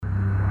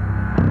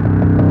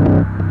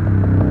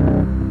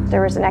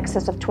There was an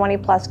excess of 20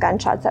 plus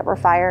gunshots that were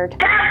fired.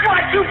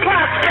 542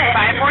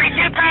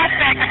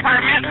 Prospect,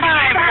 apartment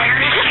 5. Where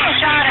is she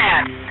shot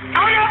at?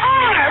 On her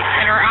arm.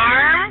 In her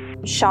arm?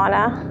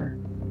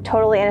 Shauna,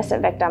 totally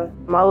innocent victim.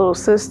 My little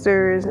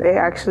sisters, they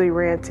actually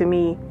ran to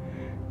me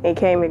and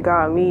came and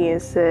got me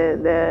and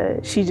said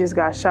that she just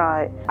got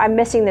shot. I'm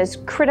missing those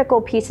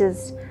critical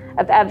pieces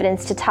of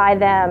evidence to tie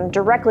them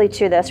directly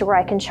to this where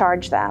I can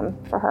charge them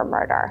for her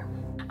murder.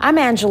 I'm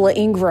Angela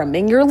Ingram,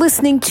 and you're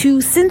listening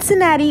to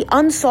Cincinnati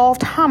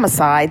Unsolved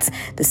Homicides,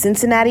 the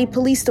Cincinnati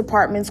Police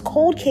Department's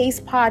cold case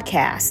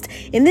podcast.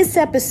 In this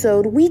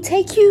episode, we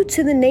take you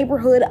to the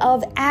neighborhood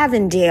of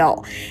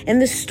Avondale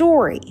and the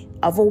story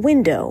of a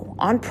window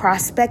on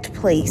Prospect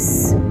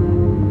Place.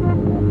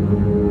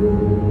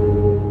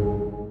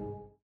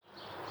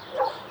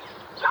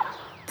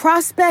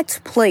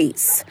 Prospect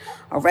Place,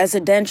 a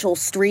residential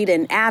street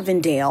in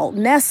Avondale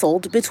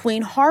nestled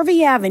between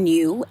Harvey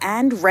Avenue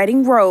and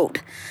Reading Road.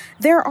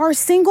 There are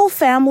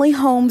single-family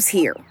homes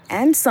here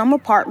and some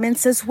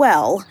apartments as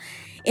well.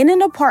 In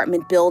an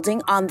apartment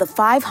building on the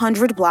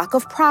 500 block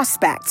of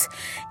Prospect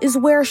is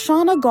where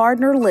Shauna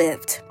Gardner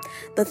lived.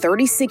 The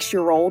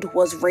 36-year-old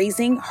was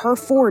raising her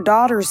 4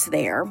 daughters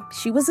there.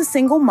 She was a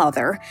single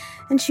mother,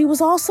 and she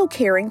was also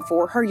caring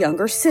for her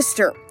younger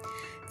sister.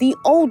 The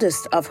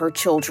oldest of her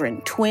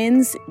children,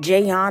 twins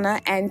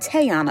Jae'Auna and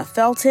Tae'Auna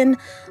Felton,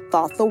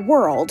 thought the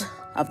world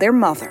of their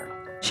mother.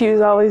 She was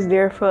always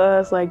there for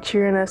us, like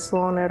cheering us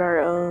on at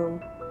our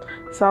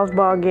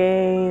softball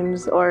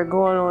games or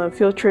going on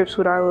field trips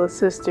with our little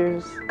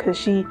sisters,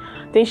 because I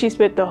think she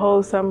spent the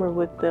whole summer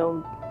with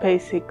them,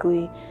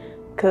 basically,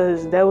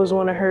 because that was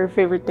one of her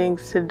favorite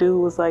things to do,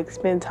 was like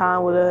spend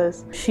time with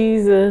us.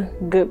 She's a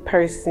good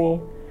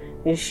person,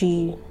 and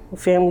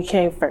family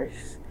came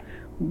first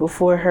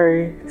before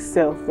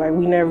herself. Like,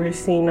 we never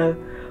seen a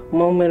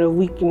moment of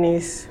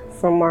weakness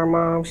from our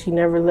mom. She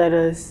never let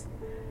us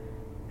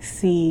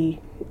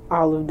see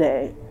all of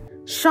that.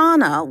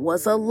 Shauna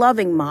was a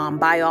loving mom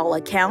by all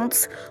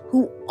accounts,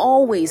 who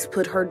always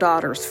put her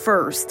daughters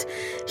first.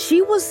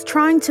 She was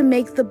trying to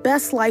make the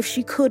best life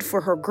she could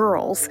for her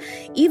girls,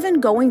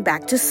 even going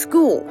back to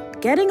school,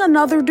 getting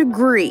another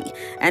degree,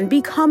 and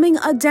becoming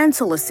a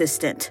dental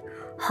assistant.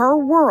 Her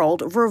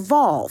world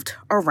revolved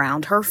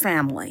around her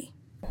family.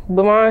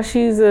 But Mom,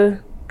 she's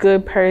a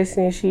good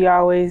person. She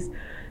always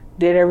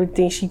did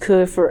everything she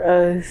could for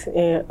us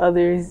and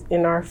others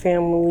in our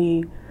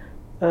family.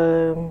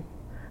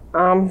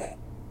 I'm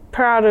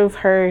proud of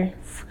her.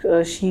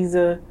 She's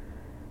a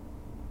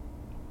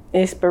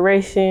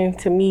inspiration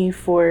to me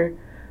for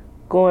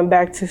going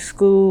back to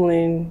school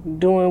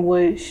and doing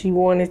what she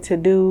wanted to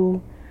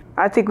do.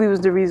 I think we was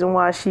the reason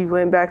why she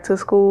went back to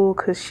school,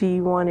 because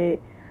she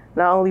wanted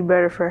not only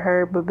better for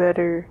her, but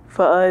better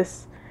for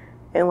us.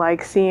 And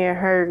like seeing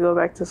her go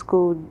back to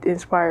school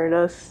inspired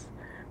us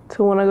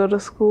to want to go to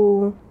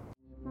school.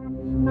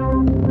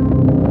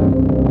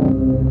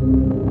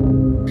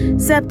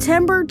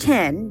 September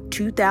 10,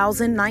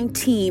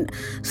 2019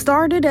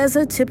 started as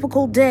a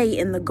typical day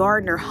in the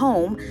Gardner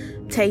home.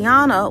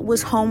 Tae'Auna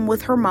was home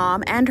with her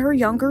mom and her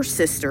younger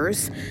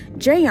sisters.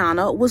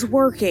 Jae'Auna was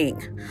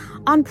working.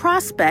 On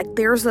Prospect,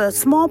 there's a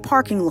small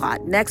parking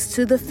lot next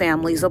to the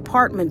family's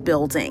apartment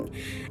building.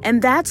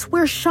 And that's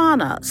where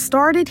Shauna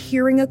started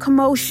hearing a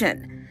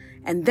commotion.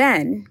 And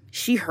then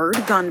she heard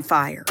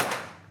gunfire.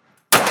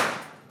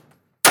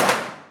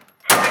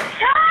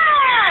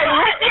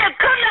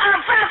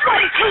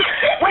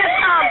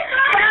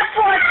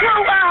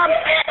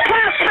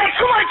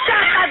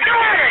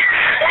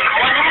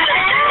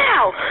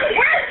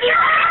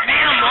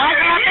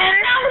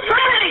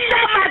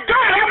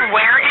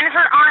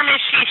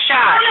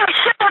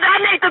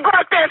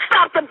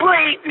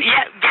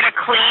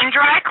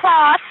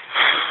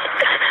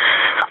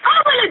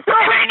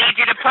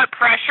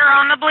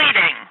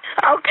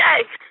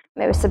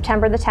 It was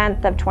September the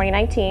 10th of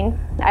 2019.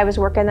 I was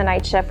working the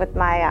night shift with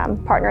my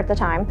partner at the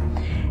time,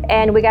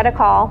 and we got a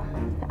call.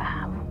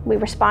 We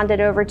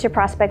responded over to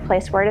Prospect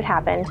Place where it had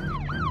happened.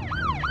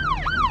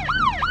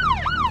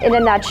 In a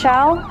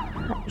nutshell,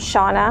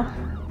 Shauna,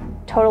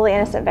 totally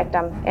innocent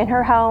victim in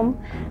her home.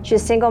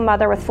 She's a single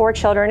mother with 4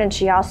 children, and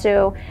she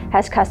also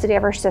has custody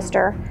of her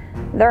sister.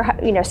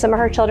 Some of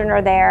her children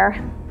are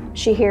there.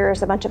 She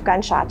hears a bunch of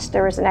gunshots.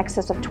 There was an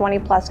excess of 20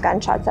 plus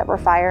gunshots that were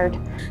fired.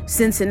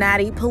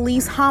 Cincinnati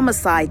Police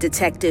Homicide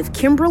Detective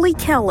Kimberly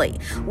Kelley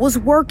was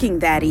working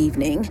that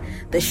evening.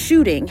 The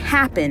shooting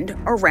happened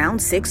around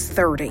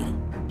 6:30.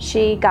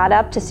 She got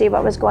up to see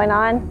what was going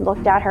on,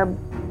 looked out her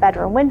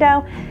bedroom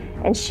window,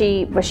 and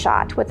she was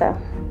shot with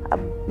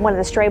one of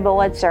the stray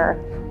bullets,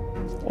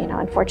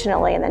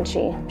 unfortunately, and then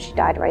she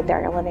died right there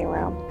in her living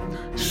room.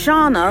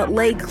 Shauna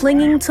lay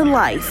clinging to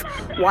life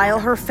while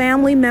her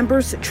family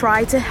members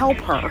tried to help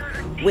her,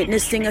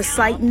 witnessing a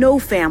sight no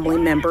family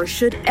member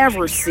should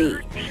ever see.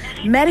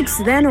 Medics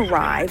then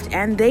arrived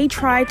and they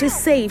tried to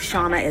save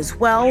Shauna as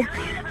well.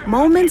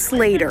 Moments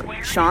later,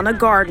 Shauna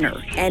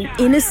Gardner, an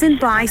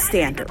innocent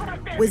bystander,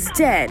 was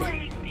dead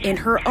in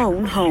her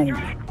own home.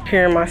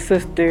 Hearing my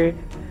sister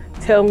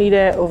tell me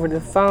that over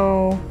the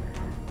phone,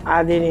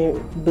 I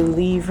didn't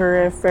believe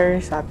her at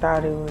first. I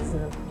thought it was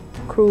a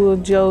cruel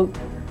joke,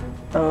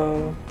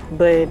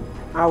 but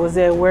I was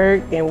at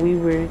work and we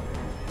were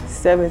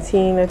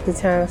 17 at the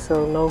time,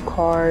 so no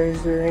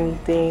cars or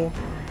anything.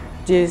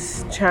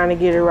 Just trying to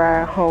get a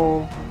ride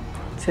home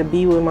to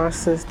be with my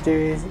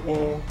sisters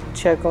and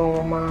check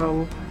on my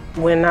mom.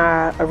 When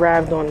I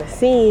arrived on the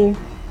scene,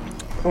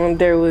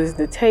 there was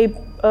the tape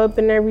up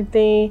and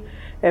everything.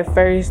 At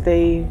first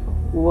they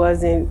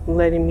wasn't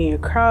letting me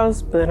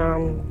across, but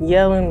I'm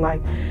yelling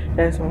like,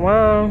 that's my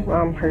mom,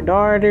 I'm her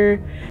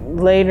daughter.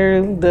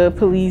 Later, the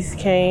police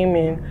came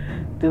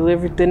and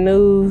delivered the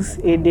news.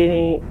 It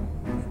didn't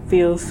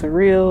feel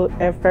surreal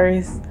at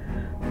first.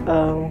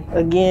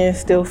 Again,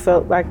 still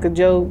felt like a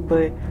joke,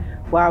 but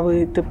why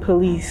would the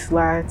police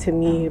lie to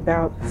me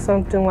about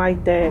something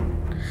like that?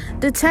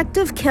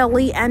 Detective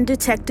Kelley and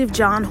Detective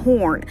John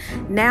Horn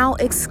now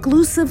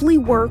exclusively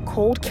work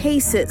cold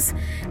cases,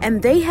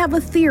 and they have a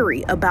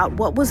theory about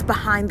what was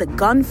behind the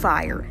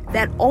gunfire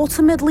that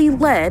ultimately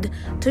led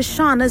to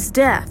Shauna's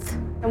death.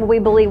 And we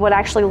believe what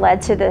actually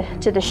led to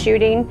the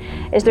shooting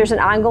is there's an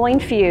ongoing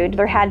feud,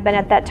 there had been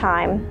at that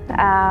time,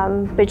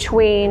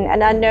 between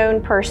an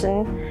unknown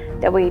person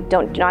that we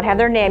do not have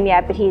their name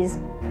yet, but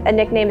a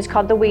nickname is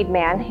called the Weed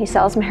Man. He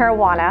sells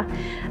marijuana.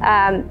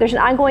 There's an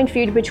ongoing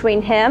feud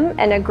between him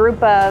and a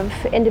group of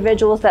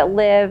individuals that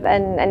live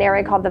in an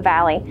area called the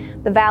Valley.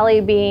 The Valley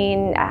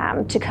being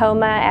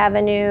Tae'Auna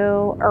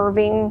Avenue,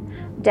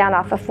 Irving, down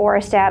off of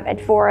Forest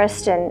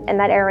and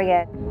that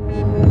area.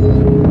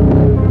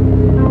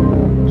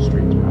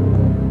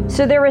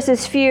 So there was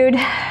this feud.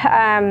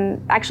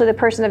 Actually, the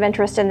person of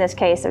interest in this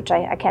case, which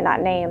I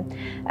cannot name,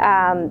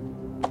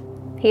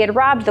 he had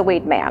robbed the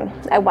Weed Man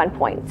at one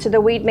point. So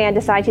the Weed Man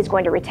decides he's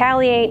going to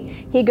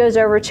retaliate. He goes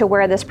over to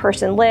where this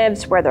person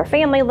lives, where their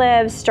family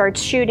lives, starts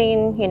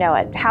shooting,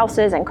 at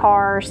houses and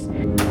cars.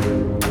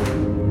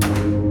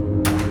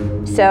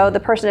 So the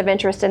person of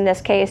interest in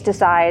this case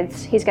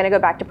decides he's going to go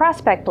back to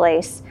Prospect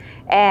Place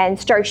and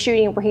start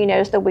shooting where he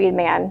knows the Weed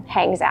Man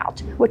hangs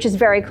out, which is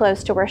very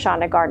close to where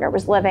Shauna Gardner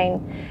was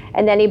living.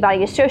 And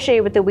anybody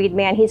associated with the Weed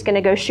Man, he's going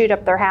to go shoot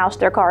up their house,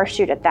 their car,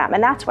 shoot at them.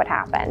 And that's what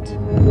happened.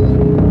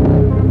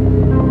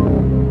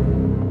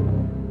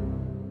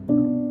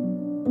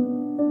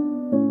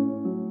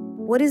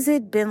 What has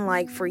it been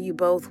like for you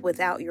both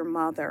without your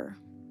mother?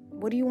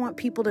 What do you want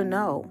people to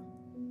know?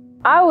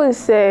 I would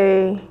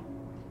say,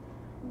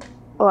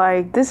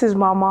 this is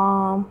my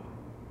mom.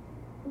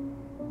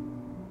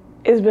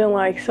 It's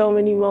been so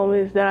many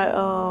moments that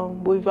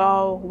we've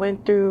all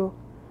went through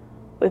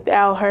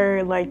without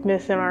her,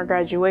 missing our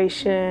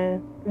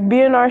graduation.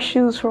 Be in our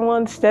shoes for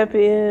one, step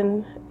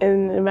in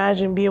and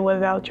imagine being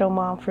without your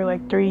mom for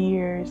 3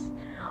 years.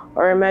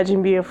 Or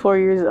imagine being 4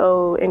 years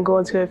old and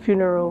going to a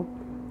funeral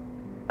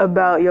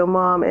about your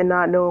mom and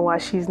not knowing why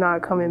she's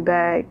not coming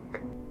back.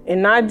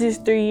 And not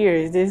just 3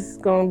 years, this is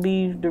gonna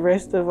be the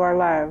rest of our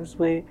lives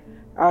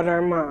without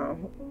our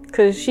mom.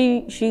 Cause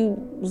she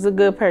was a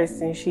good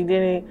person. She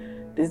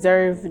didn't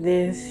deserve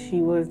this. She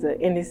was an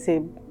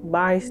innocent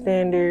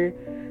bystander.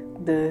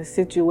 The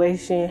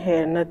situation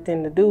had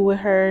nothing to do with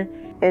her.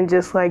 And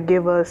just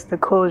give us the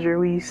closure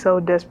we so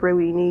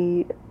desperately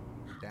need.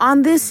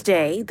 On this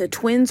day, the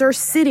twins are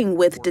sitting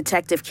with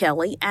Detective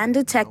Kelley and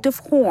Detective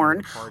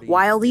Horn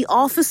while the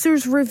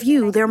officers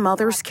review their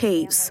mother's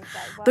case.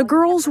 The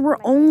girls were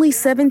only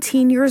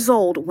 17 years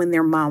old when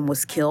their mom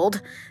was killed.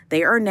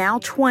 They are now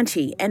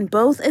 20 and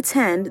both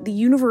attend the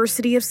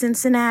University of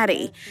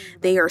Cincinnati.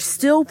 They are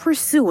still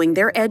pursuing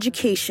their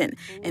education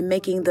and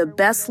making the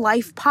best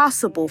life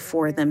possible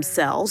for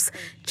themselves,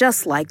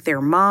 just like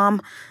their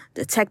mom,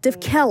 Detective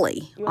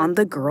Kelley, on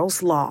the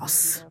girls'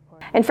 loss.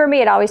 And for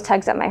me, it always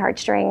tugs at my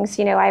heartstrings.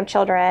 I have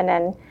children,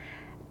 and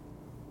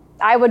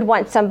I would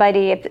want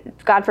somebody, if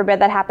God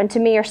forbid that happened to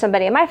me or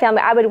somebody in my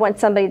family, I would want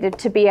somebody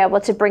to be able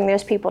to bring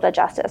those people to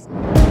justice.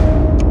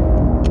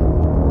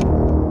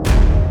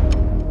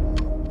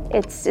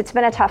 It's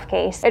been a tough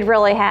case. It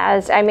really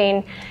has.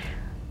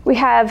 We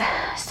have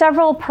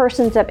several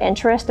persons of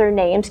interest. Their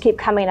names keep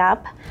coming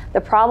up.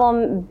 The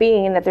problem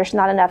being that there's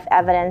not enough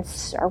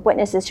evidence or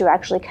witnesses to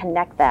actually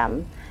connect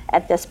them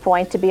at this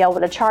point to be able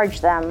to charge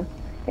them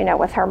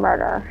with her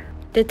murder.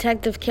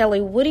 Detective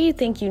Kelley, what do you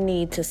think you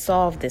need to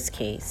solve this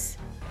case?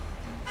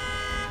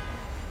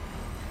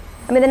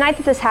 The night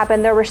that this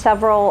happened, there were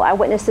several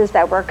witnesses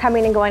that were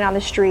coming and going on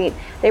the street.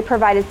 They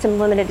provided some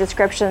limited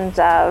descriptions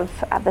of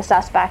the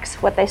suspects,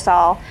 what they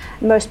saw.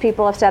 Most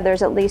people have said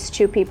there's at least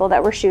 2 people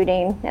that were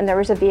shooting, and there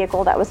was a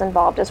vehicle that was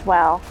involved as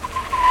well.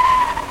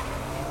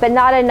 But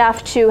not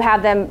enough to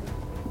have them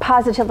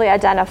positively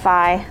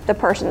identify the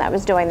person that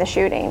was doing the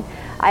shooting.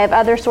 I have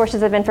other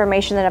sources of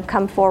information that have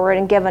come forward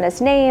and given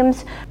us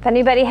names. If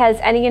anybody has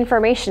any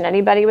information,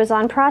 anybody was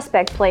on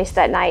Prospect Place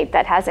that night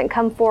that hasn't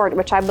come forward,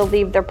 which I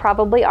believe there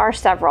probably are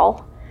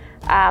several,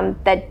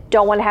 that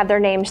don't want to have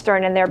their names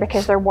thrown in there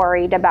because they're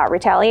worried about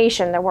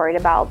retaliation. They're worried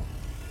about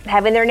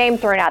having their name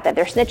thrown out, that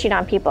they're snitching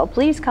on people.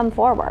 Please come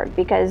forward,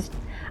 because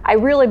I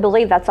really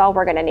believe that's all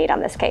we're going to need on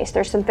this case.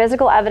 There's some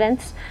physical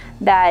evidence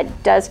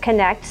that does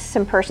connect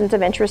some persons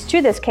of interest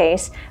to this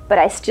case, but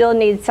I still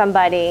need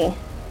somebody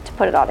to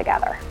put it all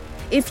together.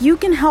 If you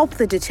can help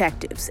the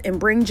detectives and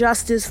bring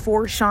justice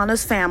for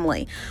Shauna's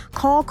family,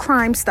 call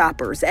Crime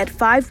Stoppers at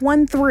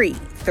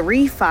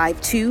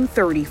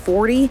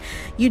 513-352-3040.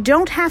 You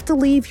don't have to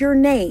leave your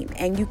name,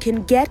 and you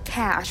can get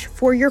cash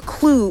for your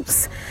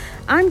clues.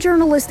 I'm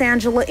journalist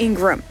Angela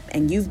Ingram,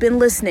 and you've been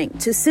listening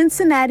to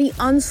Cincinnati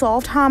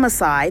Unsolved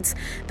Homicides,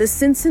 the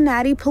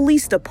Cincinnati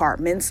Police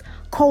Department's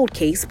Cold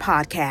Case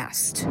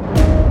Podcast.